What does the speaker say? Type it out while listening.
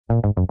Now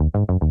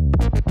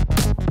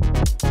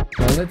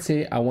let's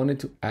say I wanted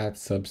to add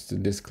subs to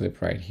this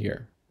clip right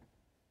here.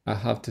 I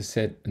have to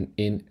set an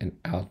in and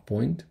out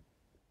point,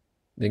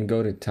 then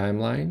go to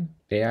timeline,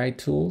 AI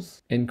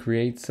tools, and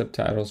create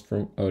subtitles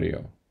from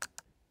audio.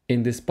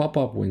 In this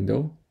pop-up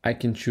window, I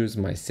can choose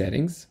my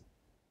settings,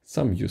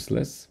 some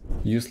useless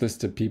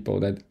to people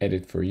that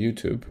edit for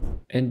YouTube,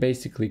 and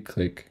basically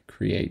click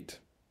create.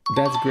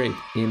 That's great.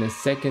 In a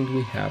second,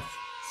 we have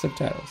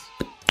subtitles.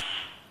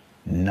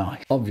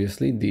 Nice.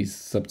 Obviously, these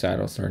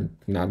subtitles are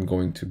not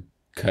going to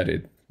cut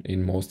it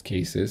in most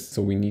cases,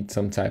 so we need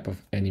some type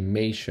of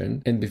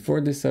animation. And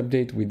before this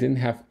update, we didn't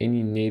have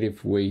any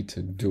native way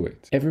to do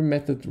it. Every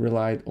method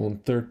relied on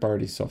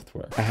third-party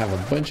software. I have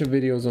a bunch of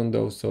videos on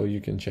those, so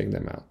you can check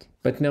them out.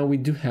 But now we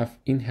do have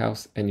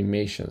in-house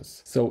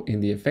animations. So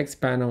in the effects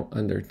panel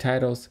under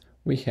titles,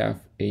 we have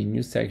a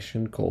new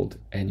section called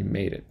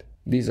Animated.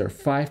 These are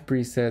 5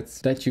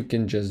 presets that you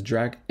can just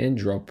drag and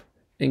drop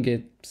and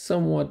get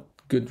somewhat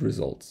good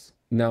results.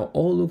 Now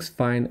all looks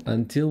fine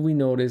until we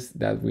notice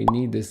that we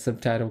need this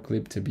subtitle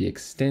clip to be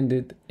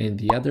extended and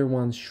the other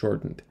one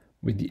shortened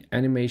with the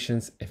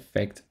animations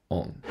effect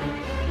on.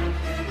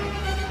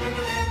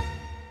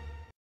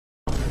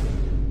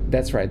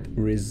 That's right,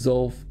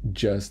 Resolve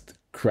just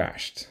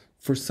crashed.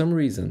 For some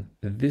reason,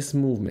 this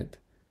movement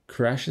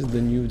crashes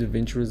the new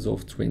DaVinci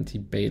Resolve 20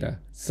 beta.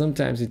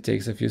 Sometimes it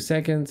takes a few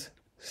seconds,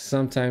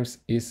 sometimes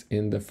it's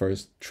in the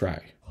first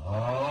try.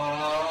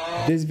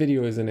 This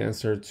video is an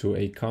answer to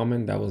a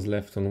comment that was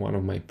left on one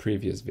of my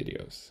previous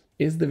videos.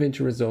 Is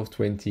DaVinci Resolve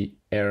 20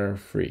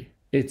 error-free?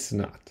 It's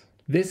not.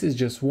 This is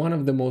just one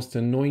of the most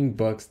annoying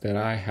bugs that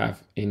I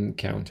have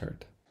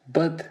encountered.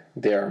 But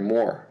there are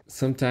more.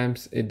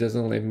 Sometimes it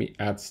doesn't let me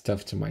add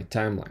stuff to my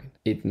timeline.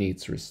 It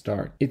needs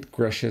restart. It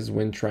crashes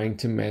when trying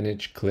to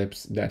manage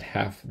clips that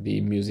have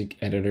the music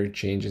editor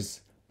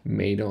changes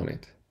made on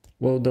it.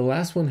 Well, the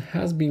last one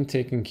has been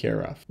taken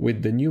care of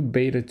with the new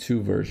beta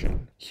 2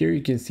 version. Here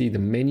you can see the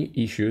many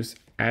issues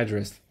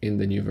addressed in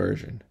the new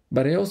version.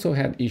 But I also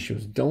had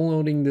issues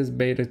downloading this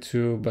beta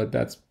 2, but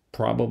that's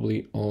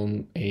probably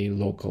on a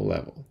local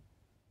level.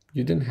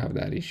 You didn't have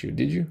that issue,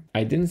 did you?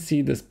 I didn't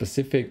see the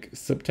specific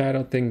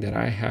subtitle thing that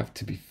I have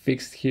to be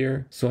fixed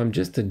here. So I'm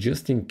just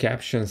adjusting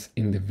captions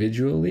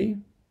individually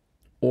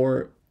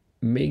or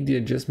make the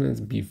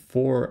adjustments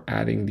before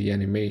adding the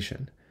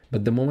animation.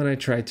 But the moment I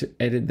try to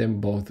edit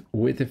them both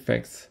with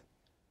effects,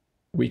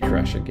 we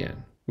crash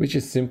again, which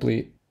is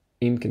simply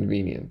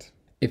inconvenient.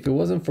 If it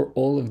wasn't for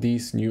all of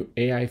these new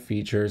AI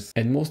features,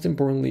 and most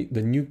importantly,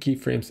 the new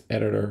keyframes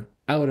editor,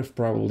 I would have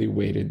probably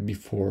waited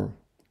before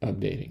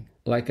updating.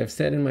 Like I've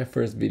said in my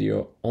first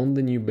video, on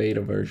the new beta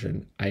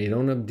version, I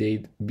don't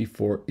update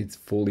before it's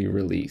fully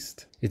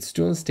released. It's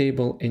too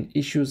unstable and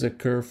issues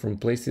occur from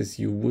places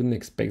you wouldn't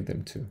expect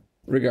them to.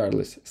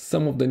 Regardless,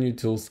 some of the new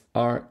tools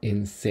are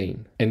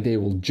insane and they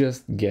will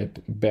just get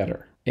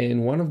better.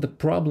 And one of the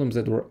problems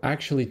that were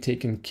actually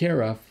taken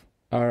care of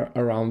are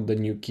around the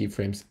new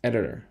keyframes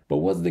editor. But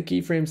what's the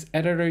keyframes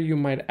editor, you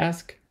might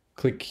ask?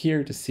 Click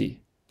here to see.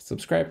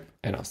 Subscribe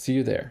and I'll see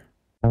you there.